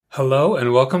Hello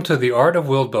and welcome to the Art of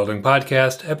World Building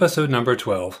podcast, episode number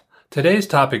 12. Today's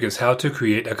topic is how to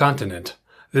create a continent.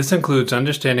 This includes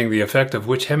understanding the effect of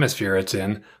which hemisphere it's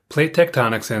in, plate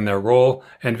tectonics and their role,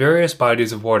 and various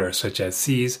bodies of water such as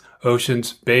seas,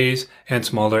 oceans, bays, and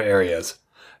smaller areas.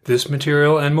 This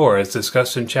material and more is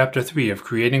discussed in Chapter 3 of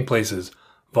Creating Places,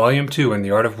 Volume 2 in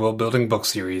the Art of World Building book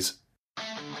series.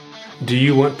 Do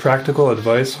you want practical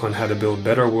advice on how to build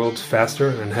better worlds faster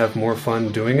and have more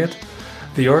fun doing it?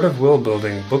 The Art of World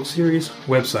Building book series,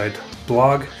 website,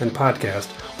 blog, and podcast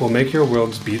will make your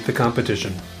worlds beat the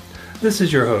competition. This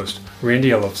is your host, Randy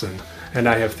Ellefson, and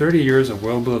I have 30 years of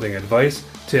world building advice,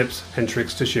 tips, and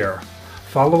tricks to share.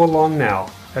 Follow along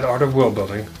now at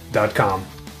artofworldbuilding.com.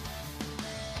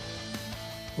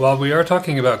 While we are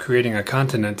talking about creating a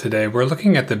continent today, we're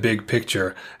looking at the big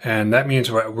picture, and that means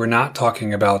we're not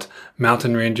talking about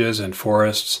mountain ranges and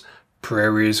forests,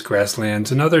 prairies,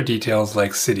 grasslands, and other details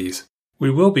like cities. We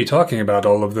will be talking about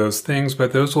all of those things,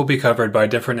 but those will be covered by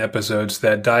different episodes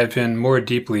that dive in more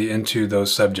deeply into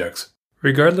those subjects.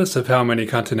 Regardless of how many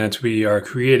continents we are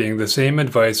creating, the same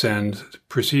advice and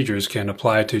procedures can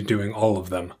apply to doing all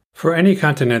of them. For any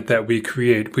continent that we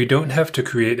create, we don't have to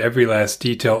create every last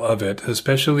detail of it,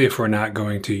 especially if we're not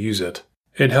going to use it.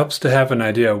 It helps to have an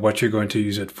idea of what you're going to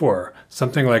use it for.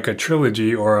 Something like a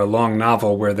trilogy or a long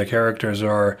novel where the characters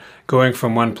are going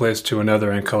from one place to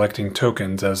another and collecting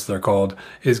tokens, as they're called,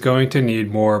 is going to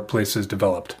need more places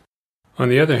developed. On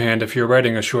the other hand, if you're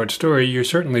writing a short story, you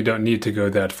certainly don't need to go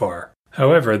that far.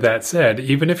 However, that said,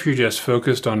 even if you're just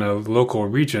focused on a local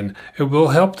region, it will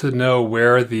help to know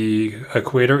where the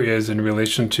equator is in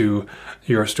relation to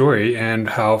your story and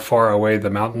how far away the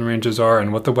mountain ranges are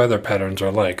and what the weather patterns are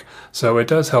like. So it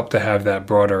does help to have that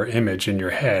broader image in your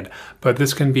head, but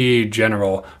this can be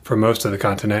general for most of the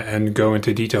continent and go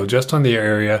into detail just on the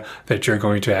area that you're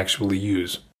going to actually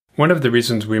use. One of the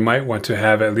reasons we might want to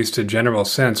have at least a general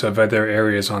sense of other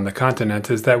areas on the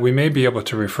continent is that we may be able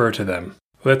to refer to them.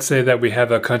 Let's say that we have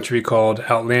a country called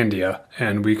Outlandia,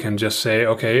 and we can just say,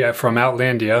 okay, from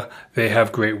Outlandia, they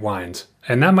have great wines.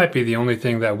 And that might be the only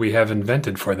thing that we have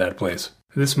invented for that place.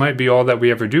 This might be all that we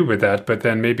ever do with that, but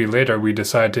then maybe later we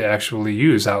decide to actually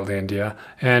use Outlandia,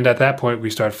 and at that point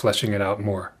we start fleshing it out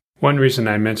more. One reason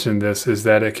I mention this is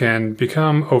that it can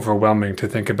become overwhelming to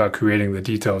think about creating the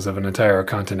details of an entire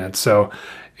continent. So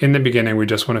in the beginning, we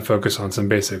just want to focus on some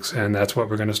basics, and that's what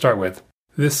we're going to start with.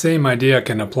 This same idea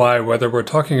can apply whether we're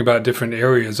talking about different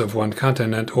areas of one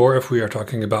continent or if we are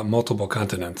talking about multiple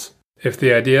continents. If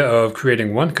the idea of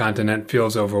creating one continent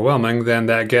feels overwhelming, then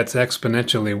that gets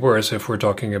exponentially worse if we're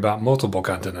talking about multiple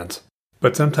continents.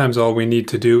 But sometimes all we need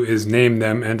to do is name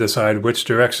them and decide which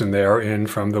direction they are in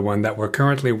from the one that we're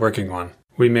currently working on.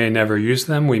 We may never use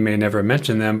them, we may never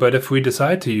mention them, but if we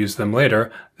decide to use them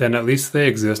later, then at least they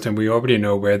exist and we already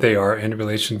know where they are in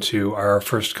relation to our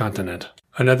first continent.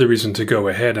 Another reason to go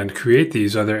ahead and create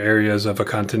these other areas of a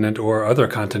continent or other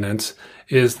continents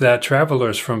is that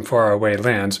travelers from faraway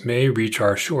lands may reach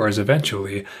our shores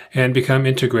eventually and become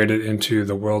integrated into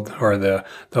the world or the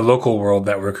local world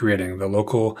that we're creating, the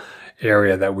local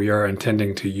area that we are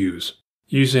intending to use.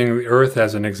 Using the Earth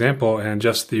as an example and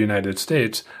just the United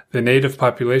States, the native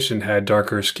population had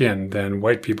darker skin than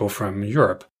white people from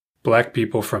Europe. Black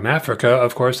people from Africa,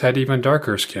 of course, had even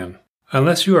darker skin.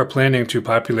 Unless you are planning to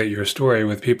populate your story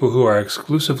with people who are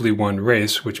exclusively one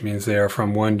race, which means they are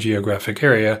from one geographic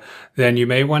area, then you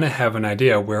may want to have an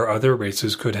idea where other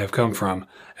races could have come from.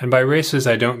 And by races,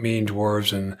 I don't mean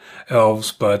dwarves and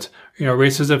elves, but,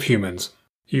 races of humans.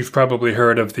 You've probably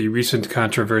heard of the recent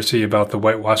controversy about the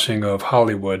whitewashing of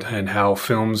Hollywood and how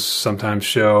films sometimes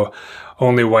show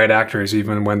only white actors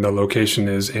even when the location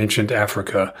is ancient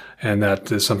Africa, and that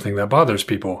is something that bothers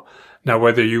people. Now,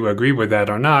 whether you agree with that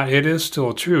or not, it is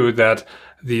still true that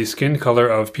the skin color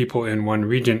of people in one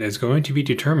region is going to be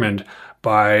determined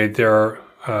by their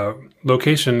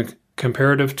location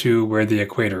comparative to where the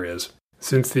equator is.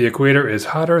 Since the equator is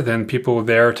hotter, then people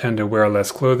there tend to wear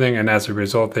less clothing, and as a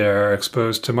result, they are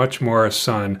exposed to much more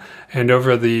sun, and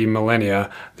over the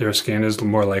millennia, their skin is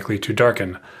more likely to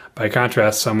darken. By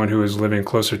contrast, someone who is living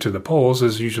closer to the poles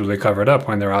is usually covered up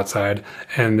when they're outside,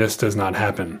 and this does not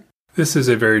happen. This is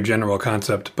a very general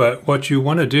concept, but what you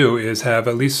want to do is have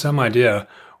at least some idea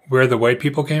where the white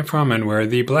people came from and where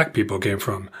the black people came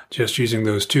from, just using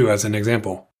those two as an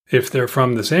example. If they're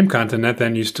from the same continent,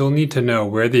 then you still need to know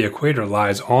where the equator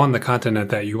lies on the continent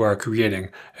that you are creating,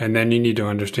 and then you need to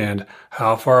understand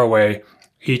how far away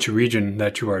each region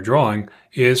that you are drawing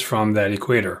is from that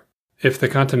equator. If the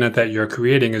continent that you're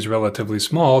creating is relatively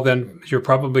small, then you're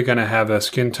probably going to have a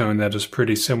skin tone that is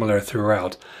pretty similar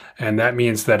throughout. And that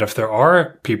means that if there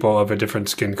are people of a different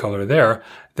skin color there,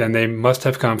 then they must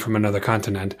have come from another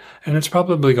continent. And it's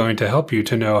probably going to help you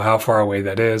to know how far away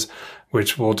that is,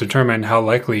 which will determine how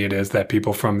likely it is that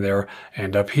people from there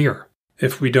end up here.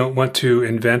 If we don't want to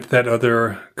invent that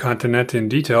other continent in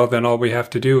detail, then all we have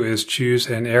to do is choose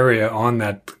an area on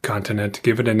that continent,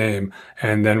 give it a name,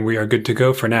 and then we are good to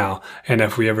go for now. And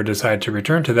if we ever decide to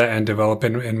return to that and develop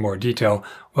it in more detail,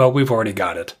 well, we've already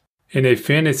got it. In a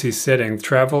fantasy setting,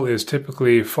 travel is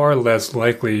typically far less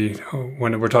likely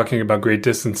when we're talking about great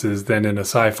distances than in a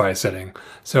sci-fi setting.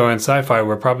 So in sci-fi,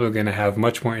 we're probably going to have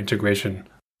much more integration.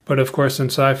 But of course, in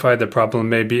sci-fi, the problem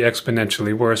may be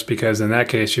exponentially worse because in that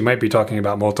case, you might be talking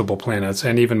about multiple planets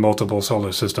and even multiple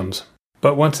solar systems.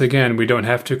 But once again, we don't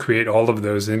have to create all of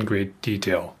those in great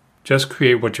detail. Just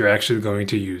create what you're actually going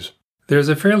to use. There's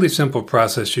a fairly simple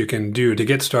process you can do to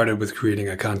get started with creating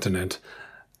a continent.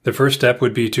 The first step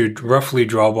would be to roughly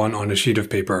draw one on a sheet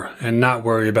of paper and not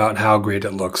worry about how great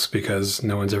it looks because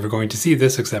no one's ever going to see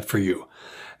this except for you.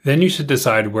 Then you should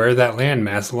decide where that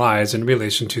landmass lies in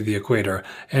relation to the equator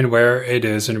and where it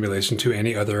is in relation to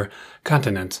any other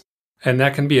continent. And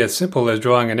that can be as simple as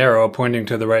drawing an arrow pointing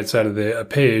to the right side of the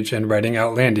page and writing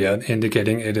Outlandia,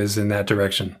 indicating it is in that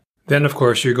direction. Then, of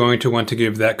course, you're going to want to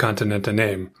give that continent a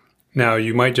name. Now,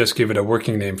 you might just give it a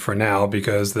working name for now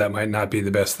because that might not be the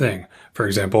best thing. For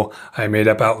example, I made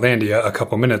up Outlandia a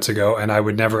couple minutes ago and I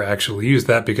would never actually use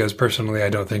that because personally I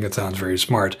don't think it sounds very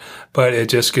smart, but it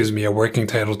just gives me a working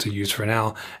title to use for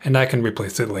now and I can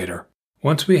replace it later.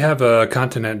 Once we have a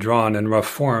continent drawn in rough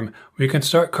form, we can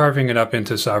start carving it up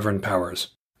into sovereign powers.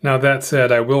 Now that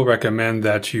said, I will recommend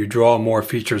that you draw more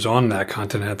features on that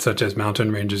continent such as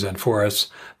mountain ranges and forests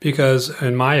because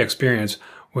in my experience,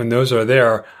 when those are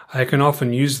there, I can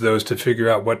often use those to figure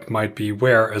out what might be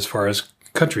where as far as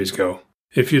countries go.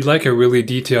 If you'd like a really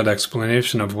detailed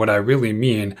explanation of what I really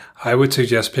mean, I would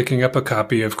suggest picking up a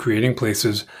copy of Creating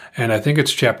Places, and I think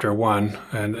it's chapter 1,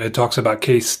 and it talks about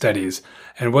case studies.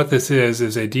 And what this is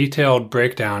a detailed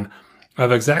breakdown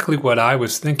of exactly what I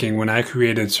was thinking when I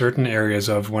created certain areas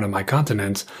of one of my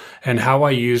continents, and how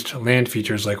I used land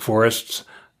features like forests,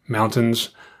 mountains,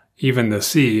 even the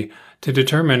sea, to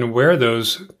determine where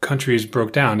those countries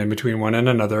broke down in between one and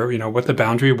another, what the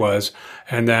boundary was,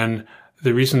 and then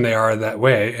the reason they are that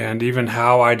way, and even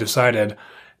how I decided,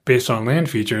 based on land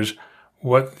features,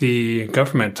 what the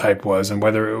government type was, and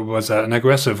whether it was an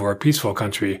aggressive or a peaceful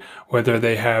country, whether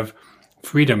they have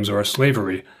freedoms or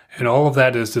slavery, and all of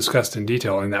that is discussed in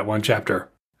detail in that one chapter.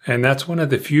 And that's one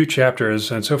of the few chapters,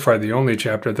 and so far the only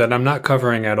chapter, that I'm not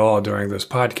covering at all during this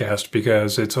podcast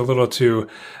because it's a little too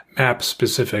map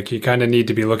specific. You kind of need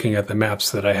to be looking at the maps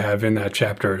that I have in that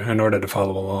chapter in order to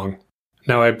follow along.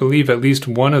 Now, I believe at least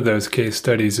one of those case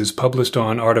studies is published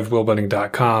on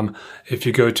artofworldbuilding.com. If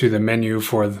you go to the menu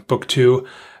for book 2,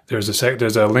 there's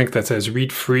a link that says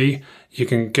read free. You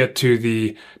can get to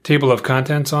the table of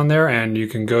contents on there and you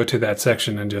can go to that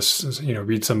section and just,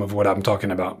 read some of what I'm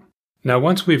talking about. Now,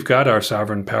 once we've got our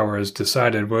sovereign powers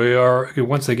decided, we are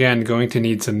once again going to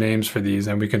need some names for these,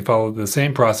 and we can follow the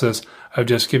same process of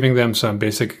just giving them some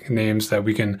basic names that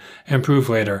we can improve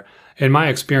later. In my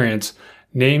experience,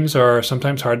 names are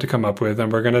sometimes hard to come up with,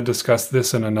 and we're going to discuss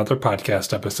this in another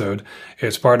podcast episode.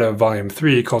 It's part of Volume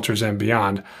 3, Cultures and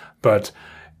Beyond, but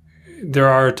there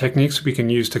are techniques we can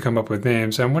use to come up with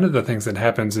names, and one of the things that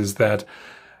happens is that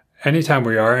anytime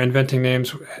we are inventing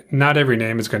names, not every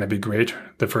name is going to be great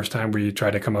the first time we try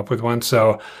to come up with one.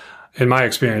 So in my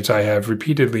experience, I have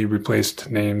repeatedly replaced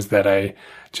names that I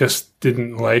just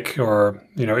didn't like, or,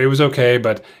 it was okay,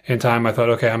 but in time I thought,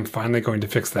 okay, I'm finally going to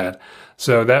fix that.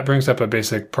 So that brings up a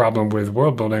basic problem with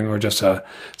world building, or just a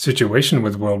situation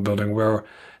with world building where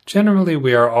generally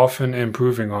we are often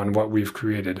improving on what we've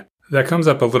created. That comes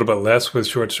up a little bit less with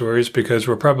short stories because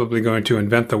we're probably going to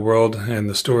invent the world and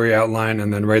the story outline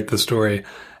and then write the story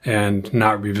and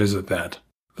not revisit that.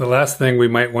 The last thing we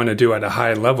might want to do at a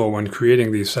high level when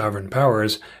creating these sovereign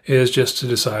powers is just to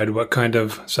decide what kind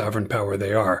of sovereign power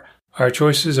they are. Our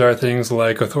choices are things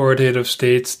like authoritative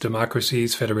states,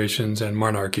 democracies, federations, and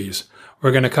monarchies.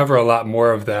 We're going to cover a lot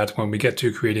more of that when we get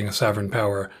to creating a sovereign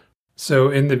power.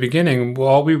 So in the beginning,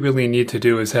 all we really need to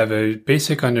do is have a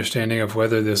basic understanding of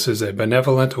whether this is a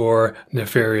benevolent or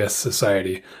nefarious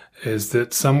society. Is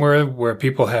it somewhere where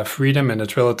people have freedom and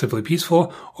it's relatively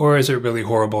peaceful, or is it really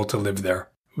horrible to live there?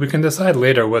 We can decide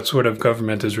later what sort of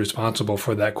government is responsible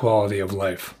for that quality of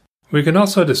life. We can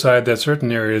also decide that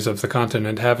certain areas of the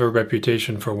continent have a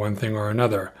reputation for one thing or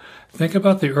another. Think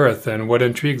about the Earth and what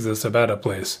intrigues us about a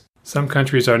place. Some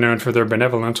countries are known for their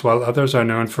benevolence, while others are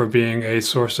known for being a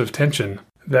source of tension.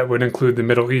 That would include the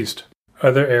Middle East.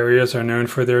 Other areas are known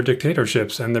for their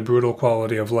dictatorships and the brutal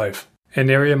quality of life. An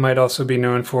area might also be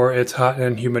known for its hot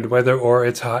and humid weather or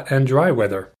its hot and dry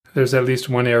weather. There's at least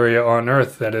one area on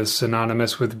Earth that is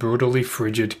synonymous with brutally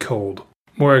frigid cold.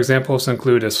 More examples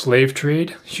include a slave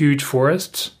trade, huge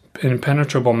forests,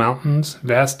 impenetrable mountains,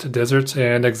 vast deserts,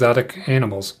 and exotic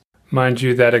animals. Mind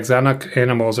you that exotic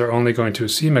animals are only going to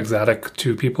seem exotic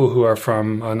to people who are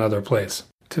from another place.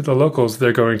 To the locals,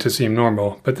 they're going to seem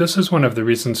normal, but this is one of the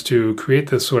reasons to create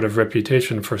this sort of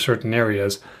reputation for certain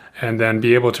areas and then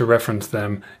be able to reference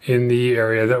them in the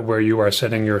area where you are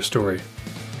setting your story.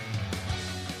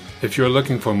 If you're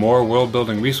looking for more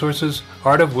world-building resources,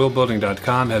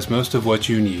 artofworldbuilding.com has most of what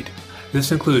you need.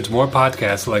 This includes more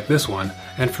podcasts like this one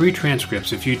and free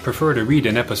transcripts if you'd prefer to read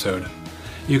an episode.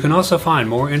 You can also find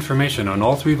more information on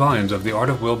all 3 volumes of the Art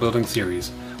of World Building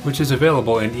series, which is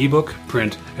available in ebook,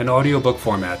 print, and audiobook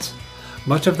formats.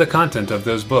 Much of the content of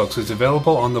those books is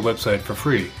available on the website for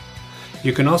free.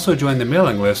 You can also join the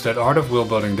mailing list at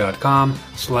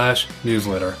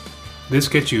artofworldbuilding.com/newsletter. This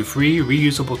gets you free,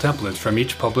 reusable templates from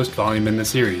each published volume in the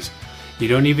series. You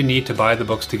don't even need to buy the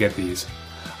books to get these.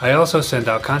 I also send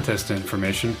out contest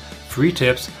information, free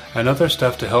tips, and other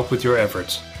stuff to help with your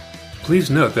efforts.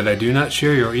 Please note that I do not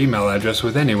share your email address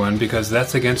with anyone because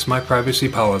that's against my privacy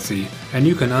policy, and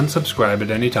you can unsubscribe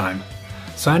at any time.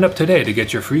 Sign up today to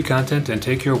get your free content and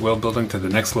take your world building to the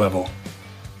next level.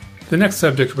 The next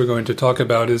subject we're going to talk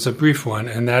about is a brief one,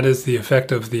 and that is the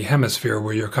effect of the hemisphere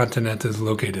where your continent is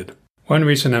located. One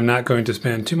reason I'm not going to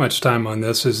spend too much time on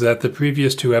this is that the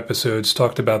previous 2 episodes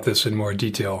talked about this in more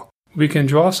detail. We can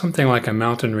draw something like a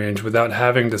mountain range without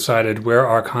having decided where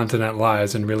our continent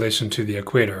lies in relation to the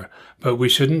equator, but we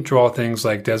shouldn't draw things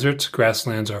like deserts,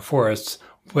 grasslands, or forests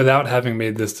without having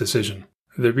made this decision.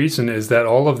 The reason is that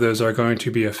all of those are going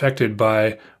to be affected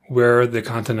by where the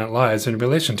continent lies in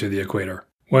relation to the equator.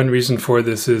 One reason for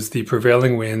this is the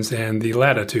prevailing winds and the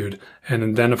latitude,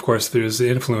 and then of course there's the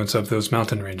influence of those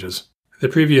mountain ranges. The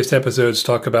previous episodes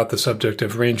talk about the subject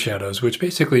of rain shadows, which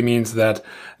basically means that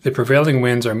the prevailing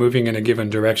winds are moving in a given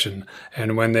direction,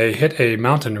 and when they hit a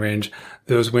mountain range,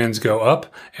 those winds go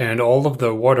up, and all of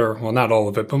the water, well not all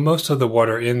of it, but most of the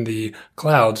water in the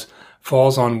clouds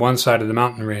falls on one side of the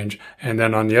mountain range, and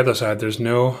then on the other side there's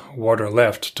no water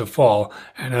left to fall,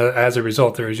 and as a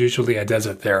result there is usually a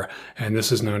desert there, and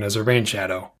this is known as a rain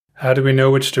shadow. How do we know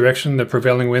which direction the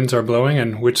prevailing winds are blowing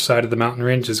and which side of the mountain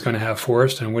range is going to have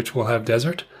forest and which will have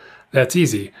desert? That's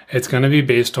easy. It's going to be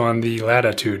based on the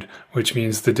latitude, which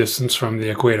means the distance from the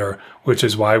equator, which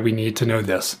is why we need to know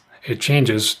this. It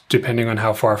changes depending on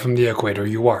how far from the equator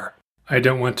you are. I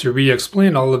don't want to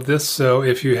re-explain all of this, so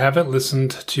if you haven't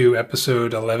listened to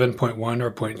episode 11.1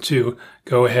 or .2,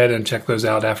 go ahead and check those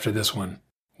out after this one.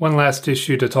 One last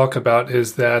issue to talk about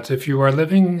is that if you are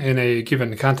living in a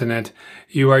given continent,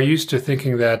 you are used to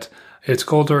thinking that it's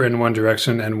colder in one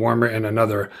direction and warmer in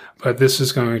another, but this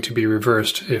is going to be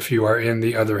reversed if you are in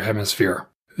the other hemisphere.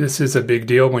 This is a big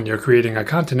deal when you're creating a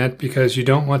continent because you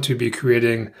don't want to be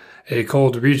creating a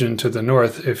cold region to the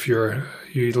north if you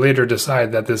later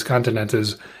decide that this continent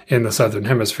is in the southern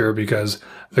hemisphere because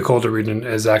the colder region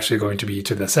is actually going to be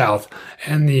to the south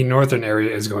and the northern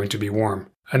area is going to be warm.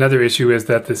 Another issue is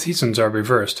that the seasons are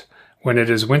reversed. When it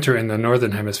is winter in the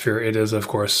northern hemisphere, it is of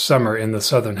course summer in the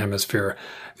southern hemisphere.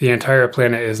 The entire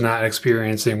planet is not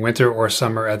experiencing winter or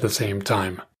summer at the same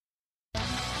time.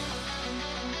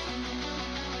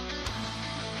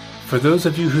 For those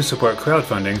of you who support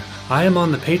crowdfunding, I am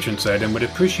on the Patreon site and would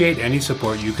appreciate any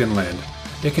support you can lend.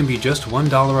 It can be just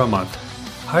 $1 a month.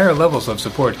 Higher levels of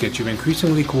support get you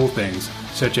increasingly cool things,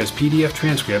 such as PDF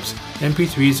transcripts,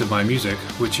 MP3s of my music,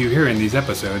 which you hear in these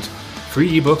episodes,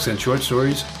 free ebooks and short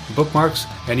stories, bookmarks,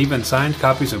 and even signed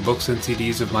copies of books and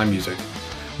CDs of my music.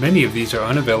 Many of these are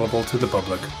unavailable to the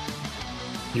public.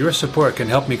 Your support can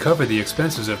help me cover the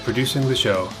expenses of producing the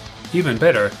show. Even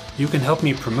better, you can help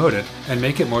me promote it and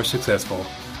make it more successful.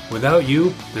 Without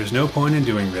you, there's no point in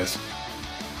doing this.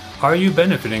 Are you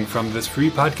benefiting from this free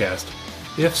podcast?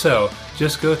 If so,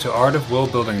 just go to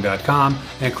artofworldbuilding.com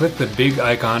and click the big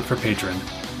icon for Patreon.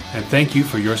 And thank you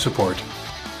for your support.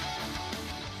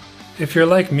 If you're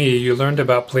like me, you learned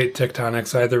about plate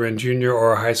tectonics either in junior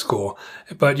or high school,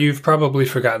 but you've probably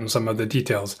forgotten some of the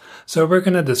details, so we're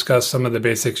going to discuss some of the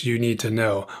basics you need to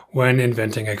know when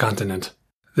inventing a continent.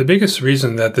 The biggest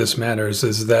reason that this matters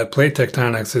is that plate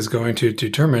tectonics is going to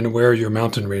determine where your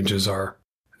mountain ranges are.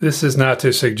 This is not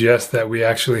to suggest that we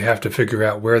actually have to figure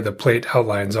out where the plate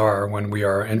outlines are when we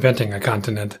are inventing a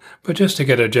continent, but just to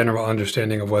get a general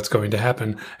understanding of what's going to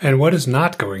happen and what is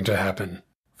not going to happen.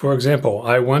 For example,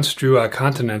 I once drew a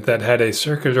continent that had a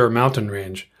circular mountain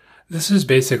range. This is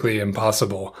basically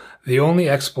impossible. The only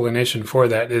explanation for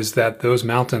that is that those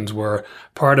mountains were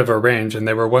part of a range and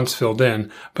they were once filled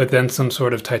in, but then some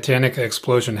sort of titanic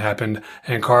explosion happened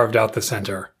and carved out the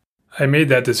center. I made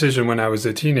that decision when I was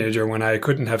a teenager when I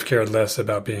couldn't have cared less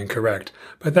about being correct,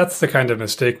 but that's the kind of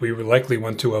mistake we would likely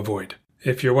want to avoid.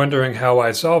 If you're wondering how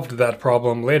I solved that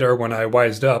problem later when I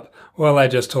wised up, well, I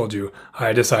just told you.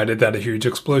 I decided that a huge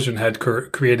explosion had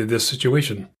created this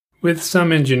situation. With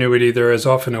some ingenuity, there is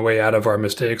often a way out of our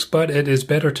mistakes, but it is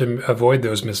better to avoid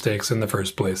those mistakes in the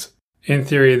first place. In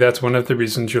theory, that's one of the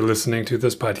reasons you're listening to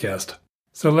this podcast.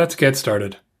 So let's get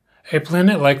started. A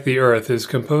planet like the Earth is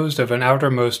composed of an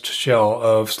outermost shell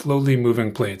of slowly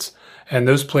moving plates, and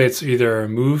those plates either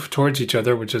move towards each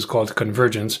other, which is called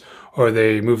convergence, or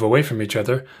they move away from each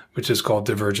other, which is called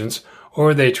divergence,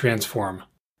 or they transform.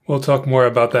 We'll talk more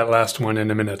about that last one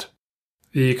in a minute.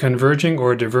 The converging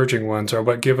or diverging ones are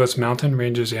what give us mountain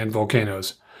ranges and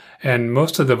volcanoes. And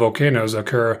most of the volcanoes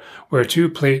occur where two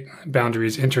plate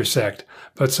boundaries intersect,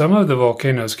 but some of the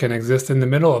volcanoes can exist in the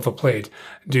middle of a plate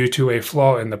due to a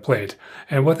flaw in the plate.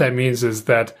 And what that means is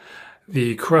that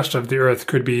the crust of the Earth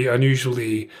could be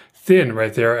unusually thin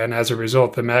right there, and as a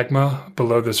result, the magma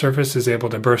below the surface is able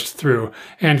to burst through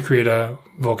and create a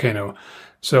volcano.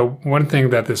 So one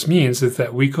thing that this means is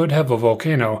that we could have a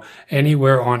volcano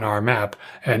anywhere on our map,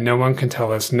 and no one can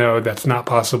tell us, no, that's not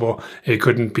possible, it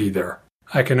couldn't be there.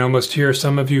 I can almost hear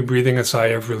some of you breathing a sigh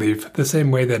of relief, the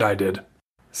same way that I did.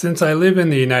 Since I live in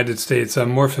the United States, I'm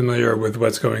more familiar with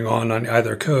what's going on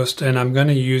either coast, and I'm going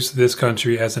to use this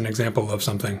country as an example of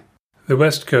something. The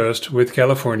West Coast, with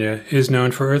California, is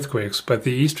known for earthquakes, but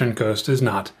the eastern coast is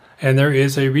not, and there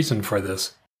is a reason for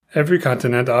this. Every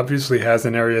continent obviously has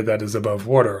an area that is above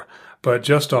water, but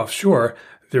just offshore,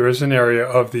 there is an area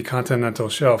of the continental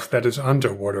shelf that is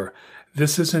underwater.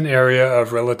 This is an area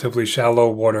of relatively shallow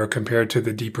water compared to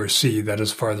the deeper sea that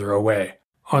is farther away.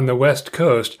 On the west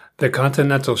coast, the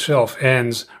continental shelf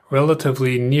ends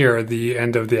relatively near the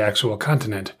end of the actual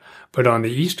continent, but on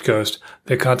the east coast,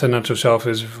 the continental shelf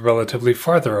is relatively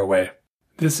farther away.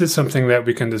 This is something that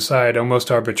we can decide almost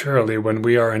arbitrarily when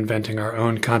we are inventing our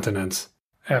own continents.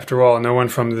 After all, no one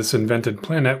from this invented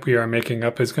planet we are making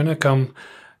up is going to come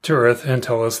to Earth and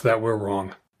tell us that we're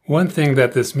wrong. One thing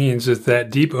that this means is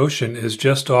that deep ocean is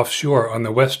just offshore on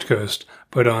the west coast,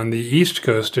 but on the east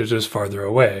coast it is farther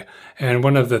away. And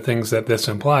one of the things that this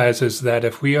implies is that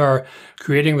if we are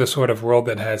creating the sort of world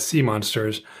that has sea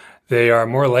monsters, they are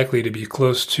more likely to be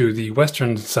close to the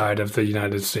western side of the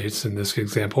United States, in this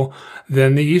example,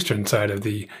 than the eastern side of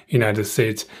the United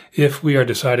States, if we are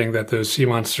deciding that those sea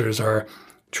monsters are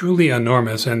truly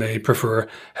enormous and they prefer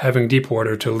having deep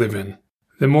water to live in.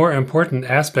 The more important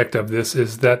aspect of this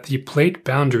is that the plate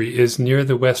boundary is near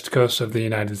the west coast of the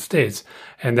United States,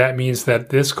 and that means that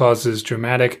this causes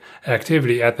dramatic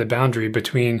activity at the boundary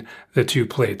between the two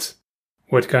plates.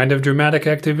 What kind of dramatic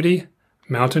activity?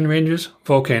 Mountain ranges,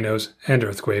 volcanoes, and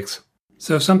earthquakes.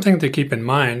 So something to keep in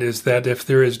mind is that if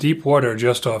there is deep water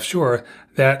just offshore,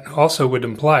 that also would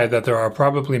imply that there are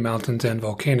probably mountains and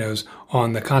volcanoes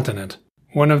on the continent.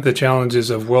 One of the challenges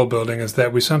of world building is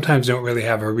that we sometimes don't really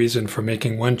have a reason for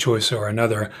making one choice or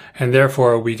another, and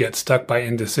therefore we get stuck by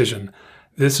indecision.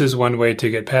 This is one way to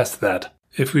get past that.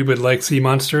 If we would like sea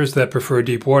monsters that prefer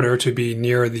deep water to be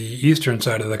near the eastern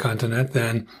side of the continent,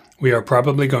 then we are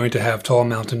probably going to have tall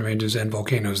mountain ranges and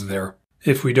volcanoes there.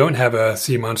 If we don't have a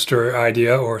sea monster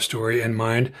idea or story in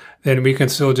mind, then we can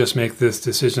still just make this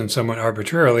decision somewhat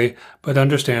arbitrarily, but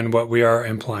understand what we are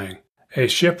implying. A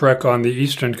shipwreck on the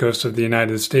eastern coast of the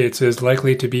United States is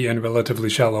likely to be in relatively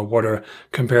shallow water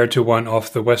compared to one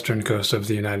off the western coast of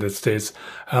the United States,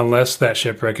 unless that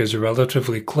shipwreck is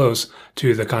relatively close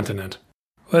to the continent.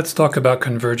 Let's talk about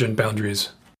convergent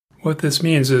boundaries. What this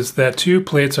means is that two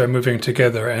plates are moving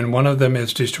together and one of them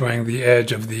is destroying the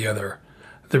edge of the other.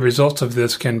 The results of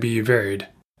this can be varied.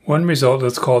 One result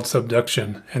is called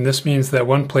subduction, and this means that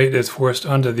one plate is forced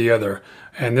under the other,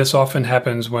 and this often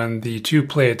happens when the two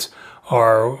plates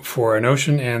are for an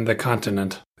ocean and the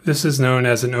continent. This is known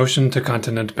as an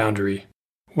ocean-to-continent boundary.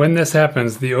 When this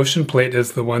happens, the ocean plate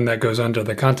is the one that goes under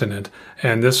the continent,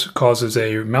 and this causes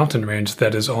a mountain range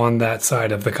that is on that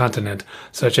side of the continent,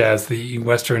 such as the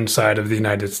western side of the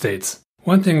United States.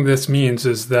 One thing this means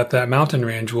is that that mountain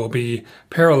range will be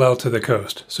parallel to the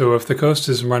coast. So if the coast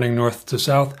is running north to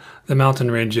south, the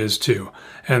mountain range is too.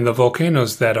 And the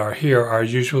volcanoes that are here are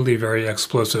usually very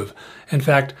explosive. In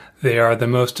fact, they are the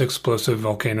most explosive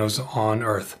volcanoes on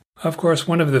Earth. Of course,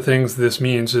 one of the things this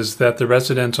means is that the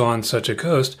residents on such a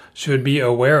coast should be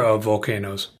aware of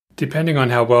volcanoes. Depending on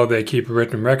how well they keep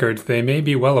written records, they may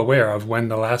be well aware of when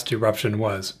the last eruption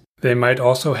was. They might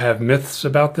also have myths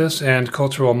about this and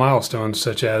cultural milestones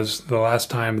such as the last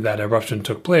time that eruption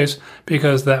took place,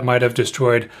 because that might have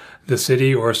destroyed the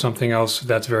city or something else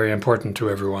that's very important to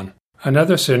everyone.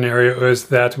 Another scenario is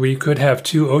that we could have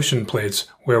two ocean plates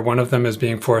where one of them is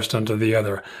being forced onto the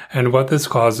other, and what this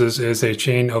causes is a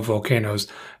chain of volcanoes,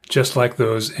 just like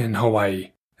those in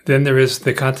Hawaii. Then there is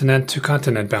the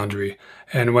continent-to-continent boundary,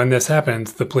 and when this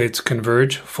happens, the plates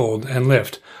converge, fold, and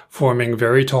lift, forming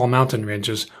very tall mountain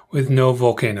ranges with no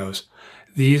volcanoes.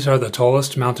 These are the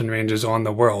tallest mountain ranges on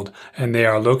the world, and they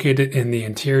are located in the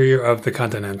interior of the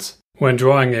continents. When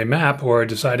drawing a map or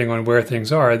deciding on where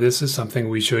things are, this is something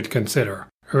we should consider.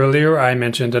 Earlier I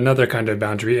mentioned another kind of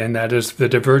boundary, and that is the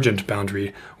divergent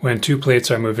boundary, when two plates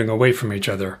are moving away from each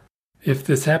other. If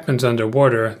this happens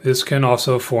underwater, this can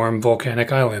also form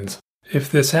volcanic islands.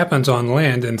 If this happens on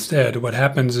land instead, what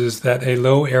happens is that a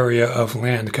low area of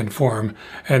land can form,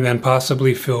 and then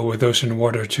possibly fill with ocean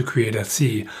water to create a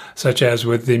sea, such as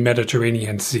with the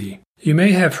Mediterranean Sea. You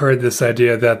may have heard this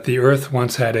idea that the Earth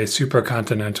once had a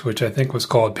supercontinent, which I think was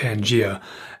called Pangaea.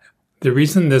 The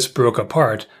reason this broke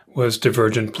apart was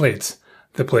divergent plates.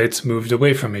 The plates moved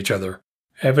away from each other.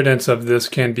 Evidence of this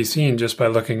can be seen just by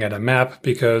looking at a map,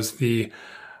 because the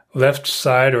left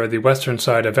side or the western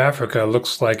side of Africa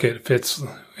looks like it fits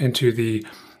into the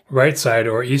right side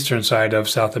or eastern side of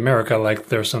South America, like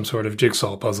there's some sort of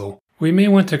jigsaw puzzle. We may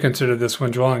want to consider this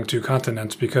when drawing two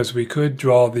continents, because we could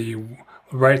draw the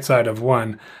right side of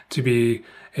one to be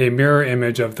a mirror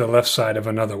image of the left side of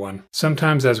another one.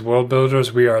 Sometimes as world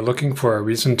builders we are looking for a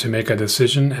reason to make a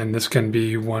decision, and this can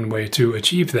be one way to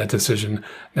achieve that decision.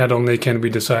 Not only can we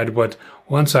decide what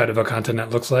one side of a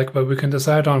continent looks like, but we can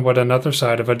decide on what another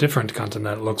side of a different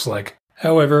continent looks like.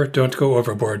 However, don't go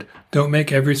overboard. Don't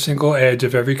make every single edge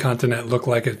of every continent look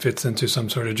like it fits into some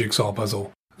sort of jigsaw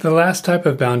puzzle. The last type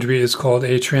of boundary is called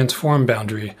a transform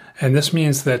boundary, and this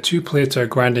means that two plates are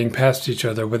grinding past each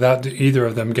other without either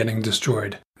of them getting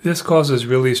destroyed. This causes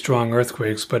really strong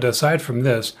earthquakes, but aside from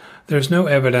this, there's no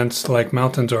evidence like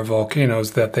mountains or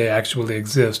volcanoes that they actually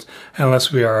exist,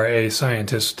 unless we are a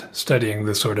scientist studying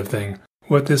this sort of thing.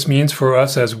 What this means for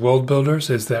us as world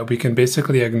builders is that we can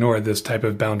basically ignore this type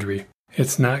of boundary.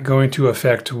 It's not going to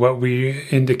affect what we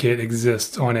indicate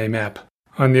exists on a map.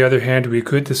 On the other hand, we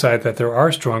could decide that there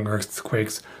are strong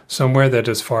earthquakes somewhere that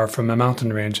is far from a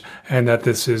mountain range, and that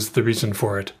this is the reason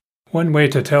for it. One way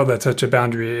to tell that such a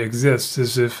boundary exists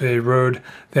is if a road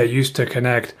that used to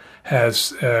connect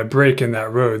has a break in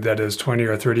that road that is 20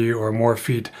 or 30 or more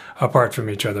feet apart from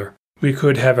each other. We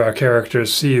could have our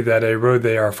characters see that a road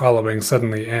they are following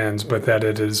suddenly ends, but that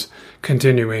it is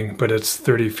continuing, but it's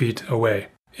 30 feet away.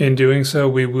 In doing so,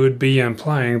 we would be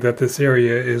implying that this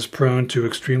area is prone to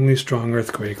extremely strong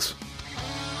earthquakes.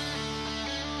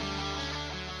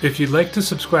 If you'd like to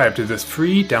subscribe to this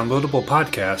free downloadable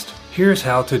podcast, here's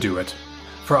how to do it.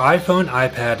 For iPhone,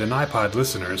 iPad, and iPod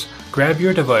listeners, grab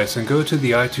your device and go to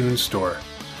the iTunes Store.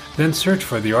 Then search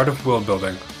for The Art of World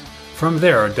Building. From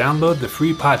there, download the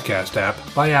free podcast app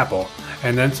by Apple,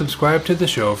 and then subscribe to the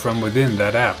show from within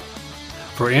that app.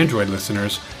 For Android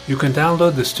listeners, you can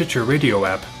download the Stitcher Radio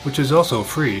app, which is also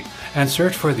free, and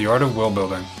search for The Art of World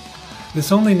Building.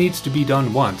 This only needs to be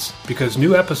done once, because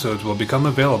new episodes will become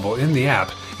available in the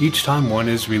app each time one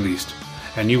is released,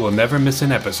 and you will never miss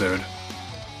an episode.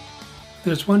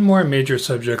 There's one more major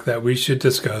subject that we should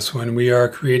discuss when we are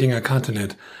creating a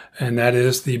continent, and that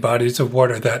is the bodies of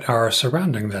water that are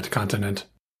surrounding that continent.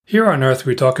 Here on Earth,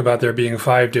 we talk about there being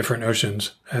 5 different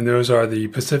oceans, and those are the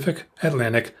Pacific,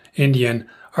 Atlantic, Indian,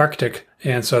 Arctic,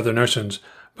 and Southern Oceans.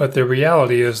 But the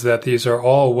reality is that these are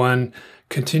all one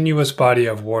continuous body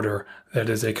of water that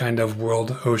is a kind of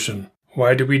world ocean.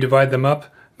 Why do we divide them up?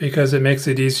 Because it makes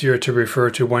it easier to refer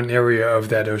to one area of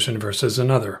that ocean versus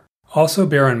another. Also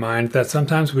bear in mind that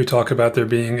sometimes we talk about there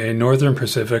being a Northern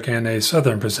Pacific and a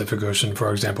Southern Pacific Ocean,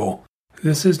 for example.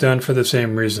 This is done for the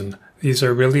same reason. These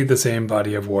are really the same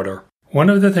body of water. One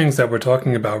of the things that we're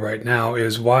talking about right now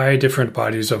is why different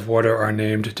bodies of water are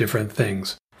named different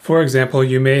things. For example,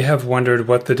 you may have wondered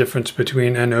what the difference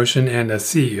between an ocean and a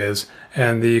sea is,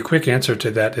 and the quick answer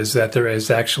to that is that there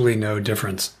is actually no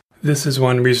difference. This is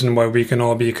one reason why we can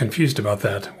all be confused about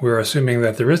that. We're assuming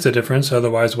that there is a difference,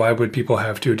 otherwise why would people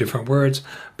have 2 different words?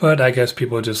 But I guess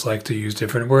people just like to use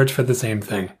different words for the same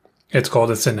thing. It's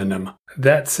called a synonym.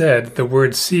 That said, the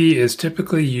word sea is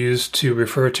typically used to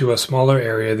refer to a smaller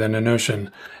area than an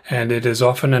ocean, and it is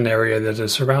often an area that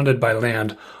is surrounded by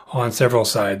land on several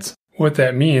sides. What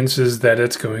that means is that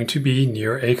it's going to be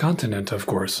near a continent, of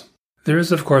course. There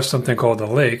is, of course, something called a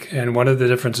lake, and one of the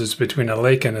differences between a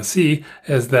lake and a sea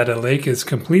is that a lake is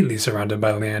completely surrounded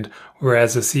by land,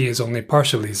 whereas a sea is only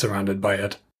partially surrounded by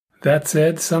it. That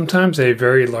said, sometimes a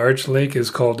very large lake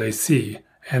is called a sea,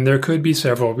 and there could be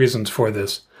several reasons for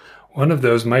this. One of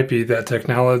those might be that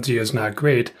technology is not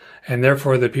great, and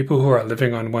therefore the people who are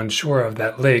living on one shore of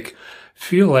that lake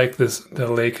feel like the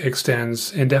lake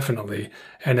extends indefinitely,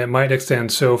 and it might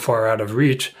extend so far out of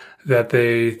reach that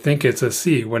they think it's a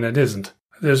sea when it isn't.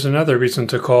 There's another reason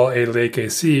to call a lake a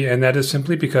sea, and that is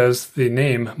simply because the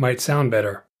name might sound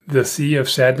better. The Sea of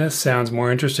Sadness sounds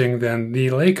more interesting than the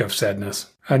Lake of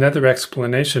Sadness. Another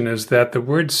explanation is that the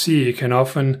word sea can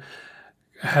often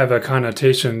have a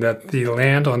connotation that the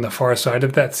land on the far side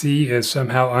of that sea is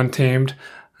somehow untamed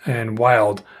and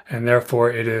wild, and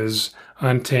therefore it is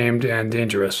untamed and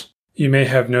dangerous. You may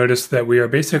have noticed that we are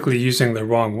basically using the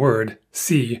wrong word,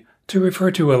 sea, to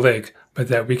refer to a lake, but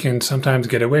that we can sometimes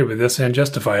get away with this and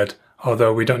justify it,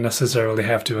 although we don't necessarily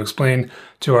have to explain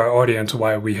to our audience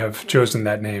why we have chosen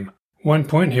that name. One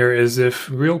point here is if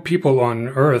real people on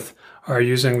Earth are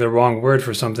using the wrong word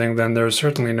for something, then there's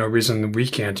certainly no reason we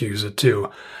can't use it too.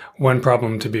 One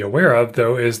problem to be aware of,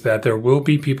 though, is that there will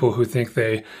be people who think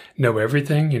they know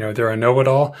everything, they're a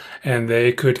know-it-all, and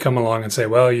they could come along and say,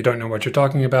 well, you don't know what you're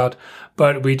talking about,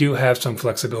 but we do have some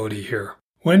flexibility here.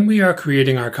 When we are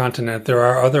creating our continent, there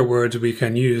are other words we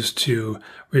can use to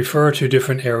refer to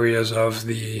different areas of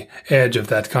the edge of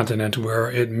that continent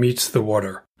where it meets the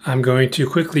water. I'm going to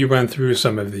quickly run through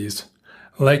some of these.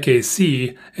 Like a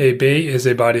sea, a bay is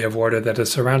a body of water that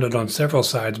is surrounded on several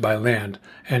sides by land,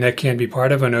 and it can be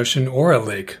part of an ocean or a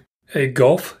lake. A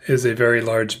gulf is a very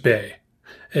large bay.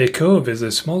 A cove is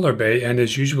a smaller bay and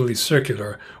is usually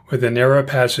circular, with a narrow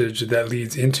passage that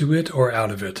leads into it or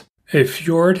out of it. A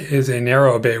fjord is a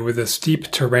narrow bay with a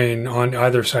steep terrain on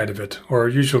either side of it, or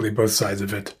usually both sides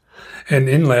of it. An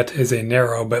inlet is a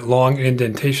narrow but long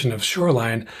indentation of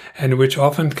shoreline, and which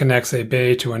often connects a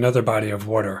bay to another body of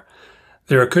water.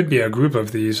 There could be a group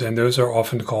of these, and those are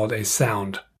often called a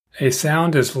sound. A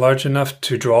sound is large enough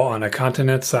to draw on a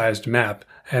continent-sized map,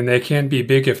 and they can be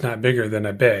big if not bigger than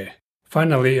a bay.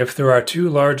 Finally, if there are two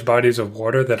large bodies of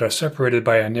water that are separated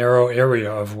by a narrow area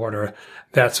of water,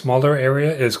 that smaller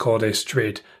area is called a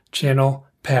strait, channel,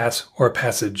 pass, or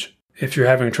passage. If you're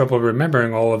having trouble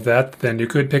remembering all of that, then you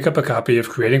could pick up a copy of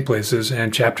Creating Places,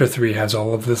 and Chapter 3 has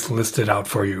all of this listed out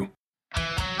for you.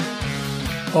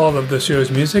 All of the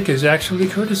show's music is actually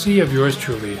courtesy of yours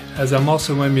truly, as I'm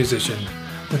also a musician.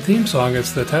 The theme song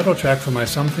is the title track for my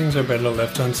Some Things Are Better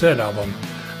Left Unsaid album.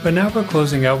 But now we're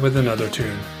closing out with another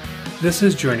tune. This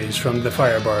is Journeys from the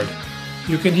Firebard.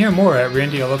 You can hear more at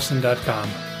randyellefson.com.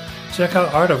 Check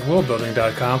out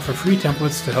artofworldbuilding.com for free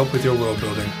templates to help with your world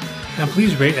building. And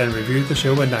please rate and review the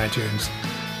show on iTunes.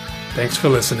 Thanks for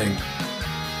listening.